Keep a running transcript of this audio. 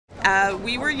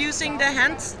We were using the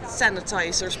hand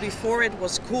sanitizers before it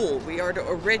was cool. We are the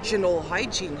original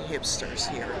hygiene hipsters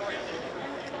here.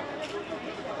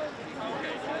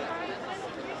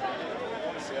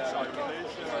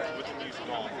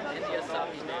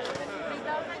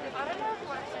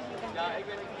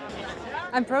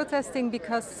 I'm protesting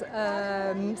because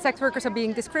sex workers are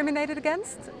being discriminated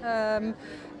against.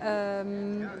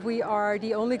 We are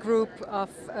the only group of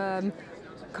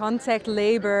contact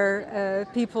labor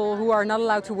people who are not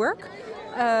allowed to work.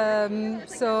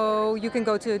 So you can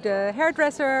go to the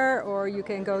hairdresser or you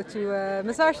can go to a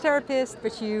massage therapist,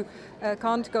 but you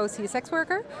can't go see a sex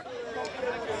worker.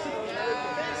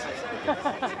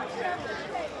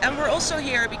 And we're also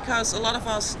here because a lot of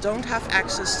us don't have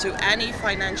access to any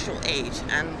financial aid,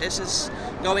 and this is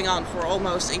going on for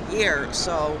almost a year.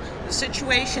 So the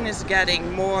situation is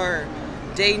getting more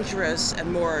dangerous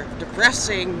and more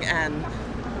depressing, and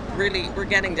really we're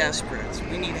getting desperate.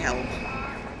 We need help.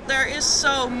 There is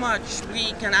so much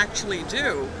we can actually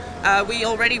do. We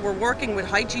already were working with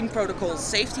hygiene protocols,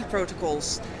 safety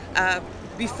protocols,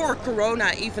 before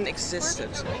Corona even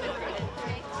existed.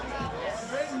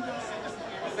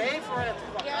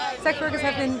 Sex workers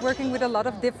have been working with a lot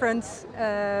of different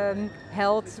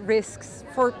health risks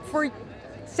for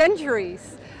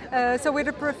centuries. So we're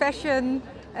a profession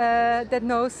that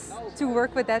knows to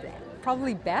work with that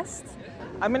probably best.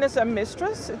 I mean, as a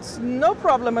mistress, it's no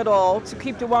problem at all to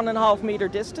keep the 1.5 meter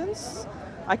distance.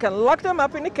 I can lock them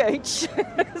up in a cage,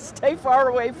 stay far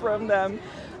away from them.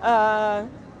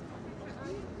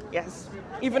 Yes,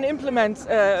 even implement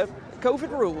COVID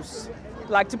rules,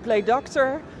 like to play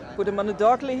doctor, put them on a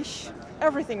dog leash.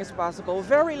 Everything is possible.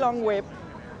 Very long whip,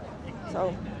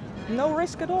 so no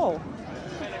risk at all.